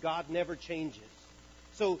because God never changes.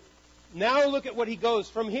 So now look at what he goes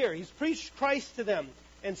from here. He's preached Christ to them.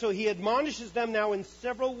 And so he admonishes them now in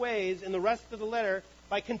several ways in the rest of the letter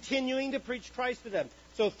by continuing to preach Christ to them.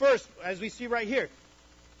 So first, as we see right here,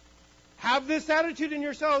 have this attitude in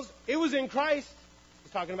yourselves. It was in Christ.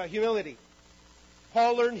 He's talking about humility.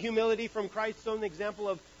 Paul learned humility from Christ's own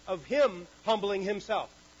example of him humbling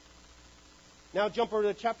himself. Now jump over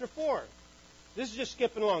to chapter 4. This is just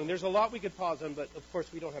skipping along. There's a lot we could pause on, but of course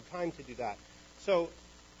we don't have time to do that. So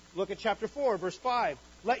look at chapter 4, verse 5.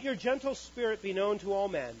 Let your gentle spirit be known to all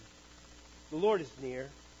men. The Lord is near.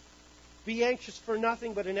 Be anxious for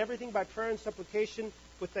nothing, but in everything by prayer and supplication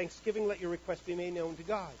with thanksgiving let your requests be made known to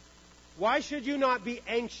God. Why should you not be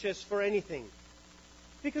anxious for anything?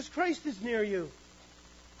 Because Christ is near you.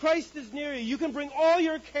 Christ is near you. You can bring all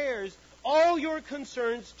your cares, all your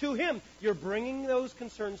concerns to him. You're bringing those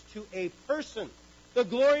concerns to a person, the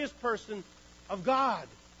glorious person of God.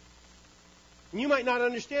 And you might not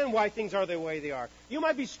understand why things are the way they are. You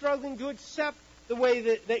might be struggling to accept the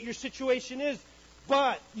way that your situation is.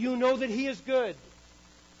 But you know that he is good.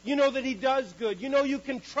 You know that he does good. You know you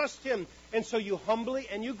can trust him. And so you humbly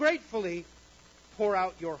and you gratefully pour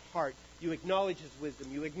out your heart. You acknowledge his wisdom.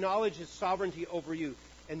 You acknowledge his sovereignty over you.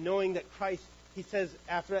 And knowing that Christ, he says,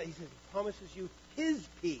 after that, he says, he promises you his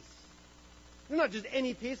peace. It's not just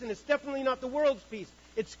any peace, and it's definitely not the world's peace.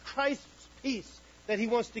 It's Christ's peace that he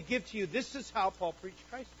wants to give to you. This is how Paul preached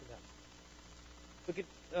Christ to them.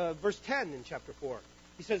 Look at verse 10 in chapter 4.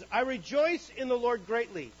 He says, I rejoice in the Lord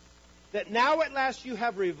greatly, that now at last you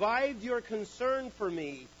have revived your concern for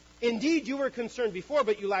me. Indeed, you were concerned before,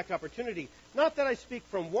 but you lacked opportunity. Not that I speak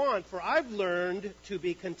from want, for I've learned to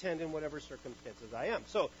be content in whatever circumstances I am.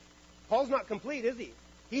 So, Paul's not complete, is he?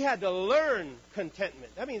 He had to learn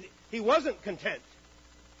contentment. That means he wasn't content.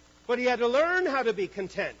 But he had to learn how to be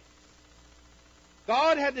content.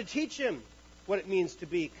 God had to teach him what it means to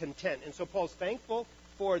be content. And so Paul's thankful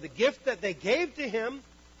for the gift that they gave to him.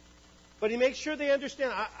 But he makes sure they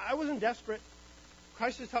understand, I wasn't desperate.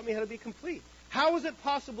 Christ has taught me how to be complete. How is it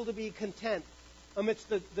possible to be content amidst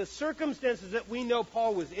the circumstances that we know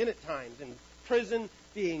Paul was in at times? In prison,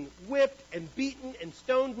 being whipped and beaten and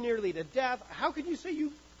stoned nearly to death. How can you say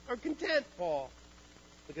you are content, Paul?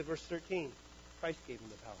 Look at verse 13. Christ gave him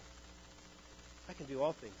the power. I can do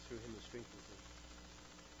all things through him who strengthens me.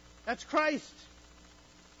 That's Christ.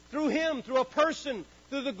 Through him, through a person,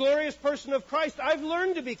 through the glorious person of Christ, I've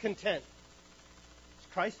learned to be content.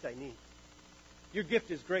 It's Christ I need. Your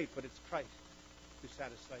gift is great, but it's Christ who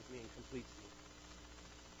satisfies me and completes me.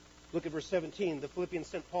 Look at verse 17. The Philippians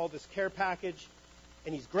sent Paul this care package,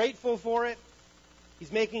 and he's grateful for it.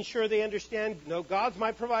 He's making sure they understand, no, God's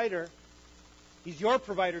my provider. He's your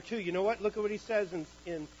provider too. You know what? Look at what he says.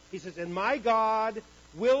 He says, and my God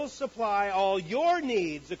will supply all your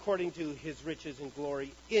needs according to his riches and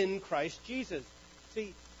glory in Christ Jesus.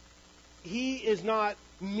 See, he is not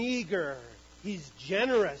meager. He's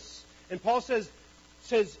generous. And Paul says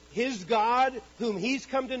his God, whom he's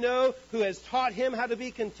come to know, who has taught him how to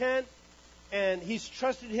be content, and he's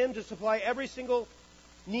trusted him to supply every single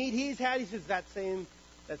need he's had. He says that same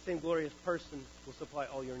glorious person will supply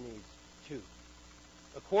all your needs too,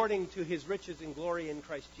 according to his riches and glory in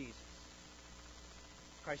Christ Jesus.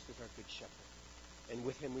 Christ is our good shepherd. And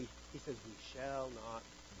with him, he says, we shall not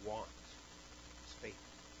want. It's faithful.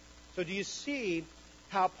 So do you see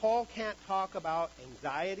how Paul can't talk about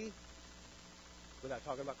anxiety without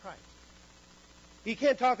talking about Christ? He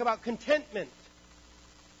can't talk about contentment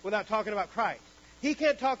without talking about Christ. He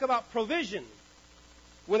can't talk about provision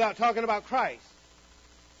without talking about Christ.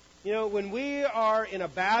 You know, when we are in a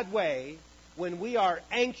bad way, when we are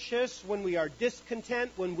anxious, when we are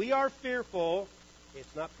discontent, when we are fearful,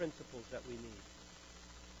 it's not principles that we need.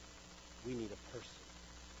 We need a person.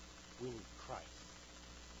 We need Christ.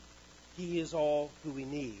 He is all who we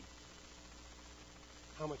need.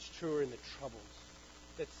 How much truer in the troubles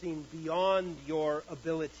that seem beyond your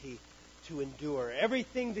ability to endure.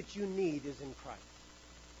 Everything that you need is in Christ.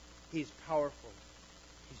 He's powerful.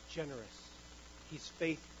 He's generous. He's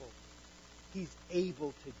faithful. He's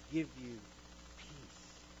able to give you peace.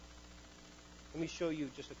 Let me show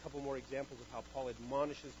you just a couple more examples of how Paul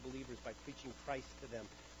admonishes believers by preaching Christ to them.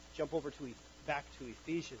 Jump over back to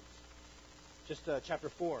Ephesians, just chapter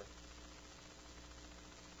 4.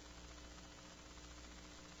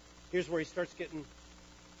 Here's where he starts getting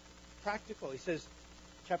practical. He says,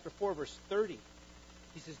 chapter 4, verse 30,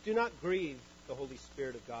 he says, do not grieve the Holy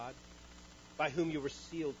Spirit of God, by whom you were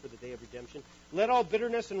sealed for the day of redemption. Let all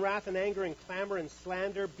bitterness and wrath and anger and clamor and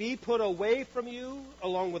slander be put away from you,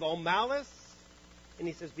 along with all malice. And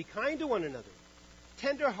he says, be kind to one another,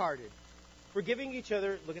 tender-hearted, forgiving each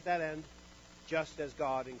other, look at that end, just as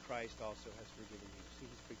God in Christ also has forgiven you. See,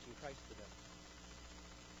 he's preaching Christ to them.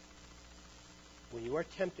 When you are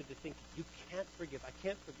tempted to think you can't forgive, I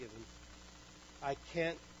can't forgive him. I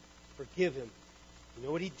can't forgive him. You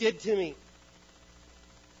know what he did to me?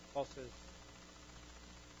 Paul says,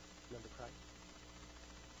 remember Christ?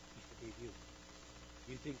 He forgave you.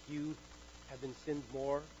 You think you have been sinned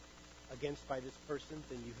more against by this person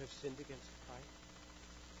than you have sinned against Christ?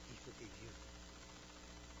 He forgave you.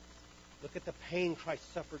 Look at the pain Christ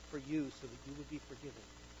suffered for you so that you would be forgiven.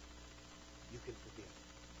 You can forgive.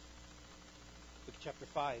 Look at chapter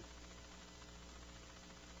 5.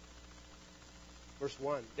 Verse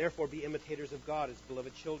 1. Therefore be imitators of God as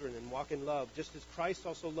beloved children and walk in love, just as Christ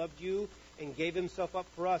also loved you and gave himself up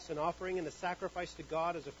for us, an offering and a sacrifice to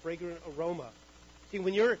God as a fragrant aroma. See,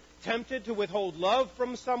 when you're tempted to withhold love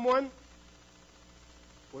from someone,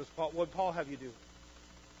 what would Paul have you do?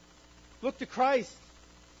 Look to Christ.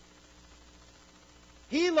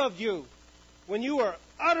 He loved you when you were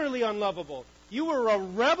utterly unlovable. You were a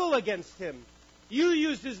rebel against him. You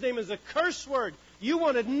used his name as a curse word. You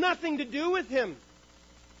wanted nothing to do with him.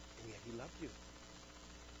 And yet he loved you.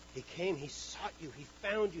 He came, he sought you, he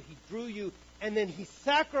found you, he drew you, and then he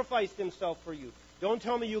sacrificed himself for you. Don't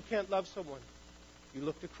tell me you can't love someone. You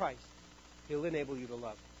look to Christ. He'll enable you to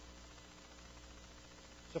love.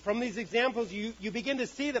 So from these examples, you begin to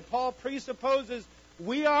see that Paul presupposes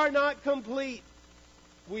we are not complete.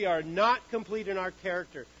 We are not complete in our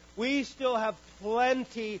character. We still have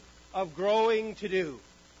plenty of growing to do.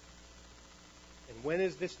 And when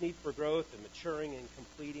is this need for growth and maturing and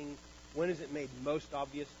completing, when is it made most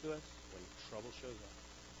obvious to us? When trouble shows up.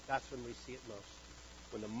 That's when we see it most.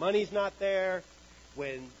 When the money's not there,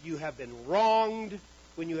 when you have been wronged,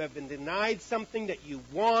 when you have been denied something that you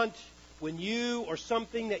want, when you or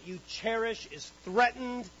something that you cherish is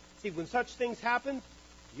threatened. See, when such things happen,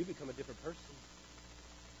 you become a different person.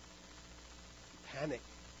 You panic.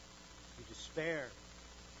 You despair.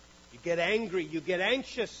 You get angry. You get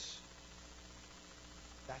anxious.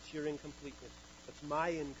 That's your incompleteness. That's my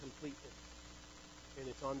incompleteness. And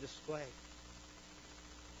it's on display.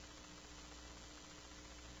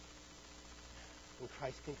 And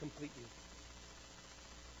Christ can complete you.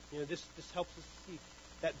 You know, this helps us see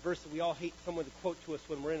that verse that we all hate someone to quote to us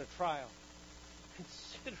when we're in a trial.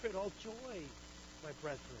 Consider it all joy, my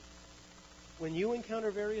brethren, when you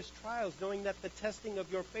encounter various trials, knowing that the testing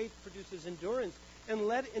of your faith produces endurance. And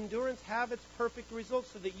let endurance have its perfect result,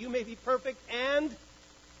 so that you may be perfect and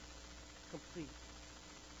complete,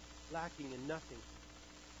 lacking in nothing.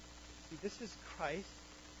 See, this is Christ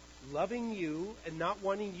loving you and not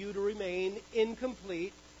wanting you to remain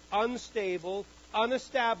incomplete, unstable,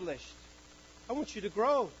 unestablished. I want you to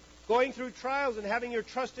grow. Going through trials and having your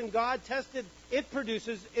trust in God tested, it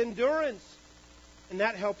produces endurance. And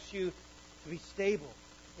that helps you to be stable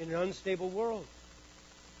in an unstable world.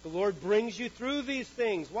 The Lord brings you through these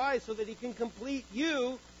things. Why? So that he can complete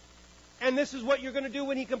you. And this is what you're going to do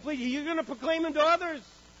when he completes you. You're going to proclaim him to others.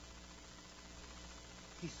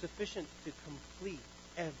 He's sufficient to complete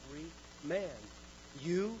every man,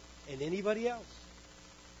 you and anybody else,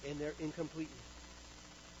 in their incompleteness.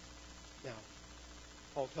 Now,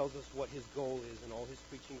 Paul tells us what his goal is in all his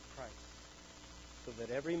preaching of Christ,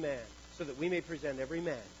 so that we may present every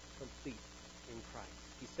man complete in Christ.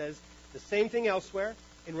 He says the same thing elsewhere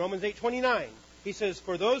in Romans 8:29. He says,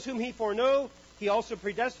 "For those whom he foreknow, he also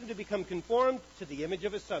predestined to become conformed to the image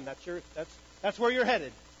of his Son." That's where you're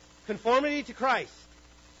headed. Conformity to Christ.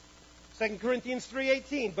 2 Corinthians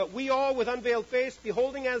 3:18. "But we all, with unveiled face,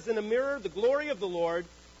 beholding as in a mirror the glory of the Lord,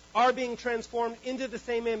 are being transformed into the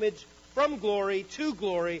same image from glory to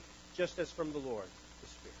glory, just as from the Lord, the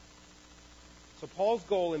Spirit." So Paul's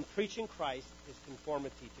goal in preaching Christ is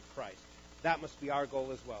conformity to Christ. That must be our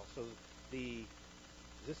goal as well. So is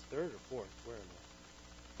this third or fourth? Where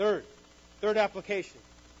am I? Third application.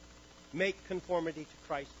 Make conformity to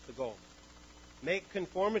Christ the goal. Make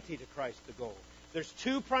conformity to Christ the goal. There's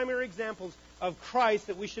two primary examples of Christ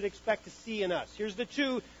that we should expect to see in us. Here's the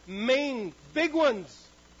two main, big ones.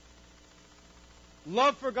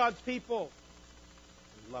 Love for God's people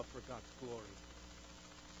and love for God's glory.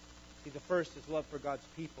 See, the first is love for God's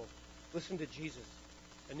people. Listen to Jesus.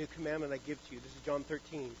 "A new commandment I give to you." This is John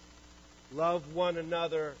 13. "Love one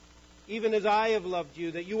another, even as I have loved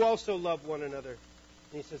you, that you also love one another."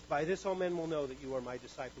 And he says, "By this all men will know that you are my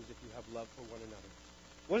disciples, if you have love for one another."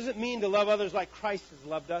 What does it mean to love others like Christ has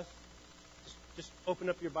loved us? Just open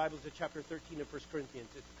up your Bibles to chapter 13 of 1 Corinthians.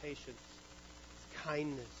 It's patience. It's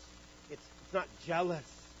kindness. It's not jealous.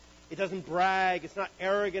 It doesn't brag. It's not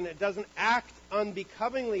arrogant. It doesn't act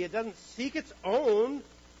unbecomingly. It doesn't seek its own.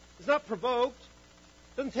 It's not provoked.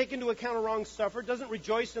 It doesn't take into account a wrong suffered. It doesn't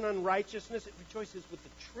rejoice in unrighteousness. It rejoices with the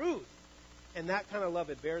truth. And that kind of love,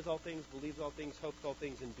 it bears all things, believes all things, hopes all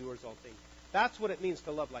things, endures all things. That's what it means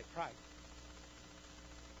to love like Christ.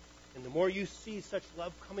 And the more you see such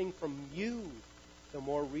love coming from you, the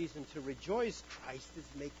more reason to rejoice. Christ is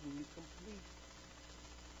making you complete.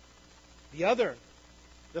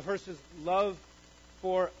 The first is love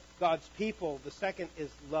for God's people. The second is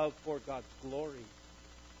love for God's glory.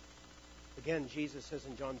 Again, Jesus says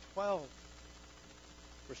in John 12,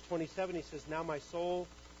 verse 27, he says, "Now my soul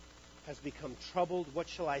has become troubled. What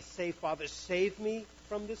shall I say? Father, save me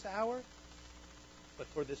from this hour? But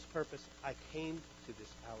for this purpose I came to this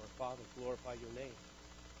hour. Father, glorify your name."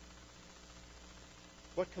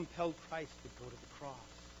 What compelled Christ to go to the cross?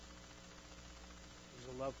 It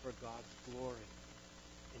was a love for God's glory.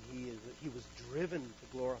 And he was driven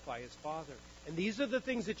to glorify his Father. And these are the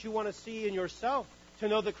things that you want to see in yourself, to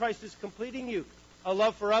know that Christ is completing you. A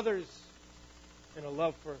love for others, and a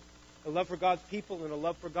love for God's people, and a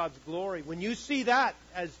love for God's glory. When you see that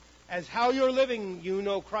as how you're living, you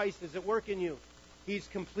know Christ is at work in you. He's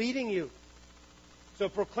completing you. So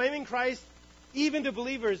proclaiming Christ, even to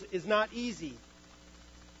believers, is not easy.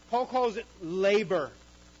 Paul calls it labor.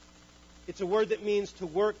 It's a word that means to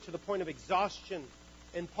work to the point of exhaustion.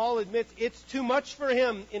 And Paul admits it's too much for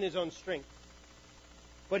him in his own strength.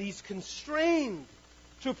 But he's constrained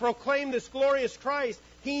to proclaim this glorious Christ.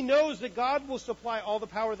 He knows that God will supply all the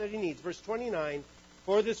power that he needs. Verse 29,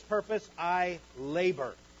 "For this purpose I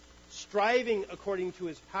labor, striving according to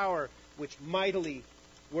his power, which mightily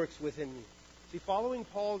works within me." See, following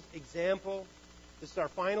Paul's example, this is our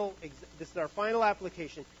final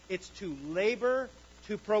application. It's to labor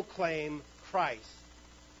to proclaim Christ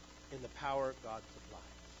in the power God supplies.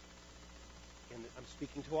 And I'm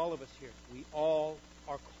speaking to all of us here. We all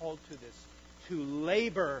are called to this, to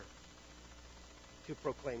labor to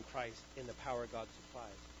proclaim Christ in the power God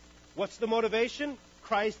supplies. What's the motivation?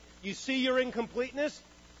 Christ. You see your incompleteness,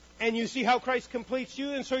 and you see how Christ completes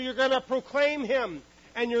you, and so you're going to proclaim him,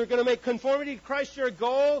 and you're going to make conformity to Christ your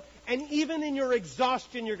goal, and even in your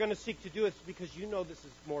exhaustion, you're going to seek to do it because you know this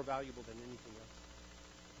is more valuable than anything else.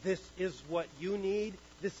 This is what you need.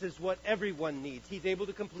 This is what everyone needs. He's able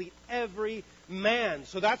to complete every man.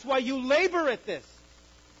 So that's why you labor at this.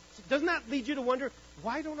 Doesn't that lead you to wonder,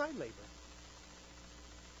 why don't I labor?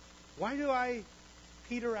 Why do I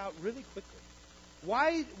peter out really quickly?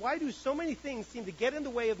 Why do so many things seem to get in the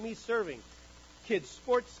way of me serving? Kids'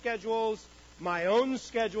 sports schedules, my own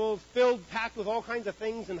schedule, packed with all kinds of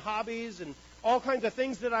things and hobbies and all kinds of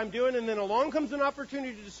things that I'm doing, and then along comes an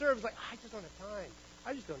opportunity to serve. It's like, I just don't have time.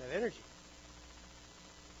 I just don't have energy.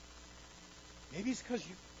 Maybe it's because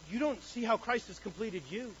you don't see how Christ has completed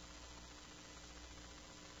you.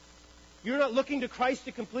 You're not looking to Christ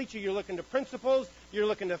to complete you. You're looking to principles. You're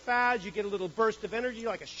looking to fads. You get a little burst of energy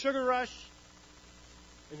like a sugar rush,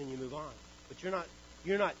 and then you move on. But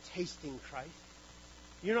you're not tasting Christ.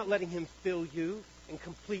 You're not letting him fill you and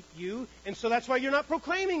complete you. And so that's why you're not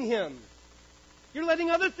proclaiming him. You're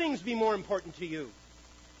letting other things be more important to you.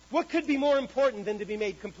 What could be more important than to be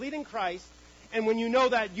made complete in Christ, and when you know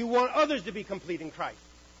that, you want others to be complete in Christ?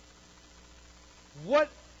 What?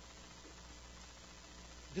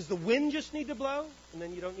 Does the wind just need to blow, and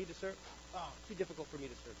then you don't need to serve? Oh, too difficult for me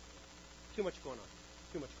to serve. Too much going on.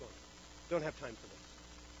 Too much going on. Don't have time for this.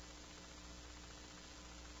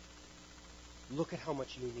 Look at how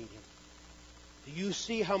much you need Him. Do you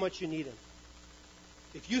see how much you need Him?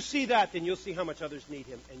 If you see that, then you'll see how much others need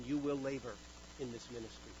Him, and you will labor in this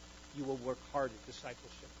ministry. You will work hard at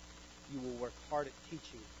discipleship. You will work hard at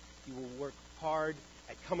teaching. You will work hard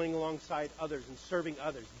at coming alongside others and serving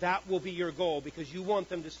others. That will be your goal, because you want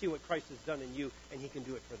them to see what Christ has done in you, and He can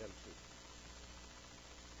do it for them too.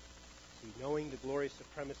 See, knowing the glorious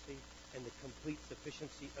supremacy and the complete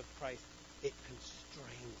sufficiency of Christ, it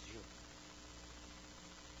constrains you.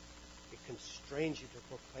 It constrains you to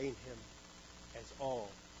proclaim Him as all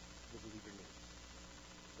the believer needs.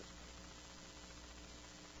 Let's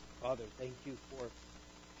pray. Father, thank you for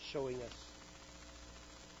showing us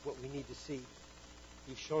what we need to see.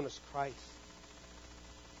 You've shown us Christ.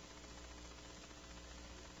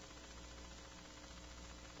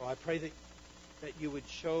 Well, I pray that you would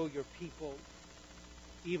show your people,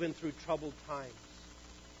 even through troubled times,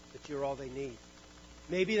 that you're all they need.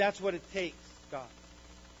 Maybe that's what it takes, God.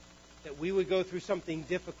 That we would go through something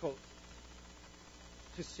difficult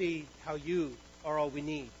to see how you are all we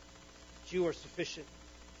need. That you are sufficient.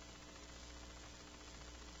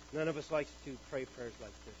 None of us likes to pray prayers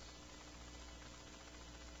like this.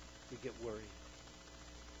 We get worried.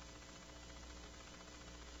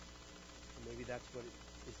 And maybe that's what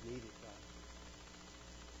is needed, God.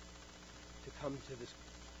 To come to this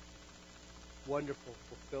wonderful,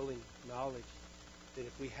 fulfilling knowledge that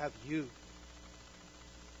if we have you,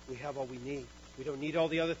 we have all we need. We don't need all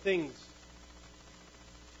the other things,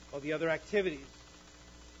 all the other activities,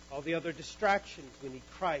 all the other distractions. We need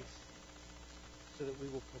Christ so that we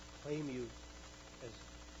will proclaim you as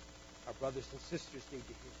our brothers and sisters need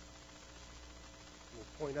to hear.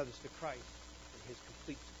 We'll point others to Christ and His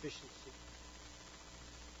complete sufficiency.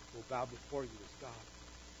 We'll bow before you as God.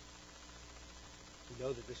 We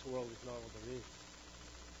know that this world is not all there is.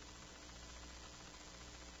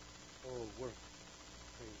 Oh, work. I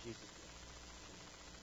pray in Jesus'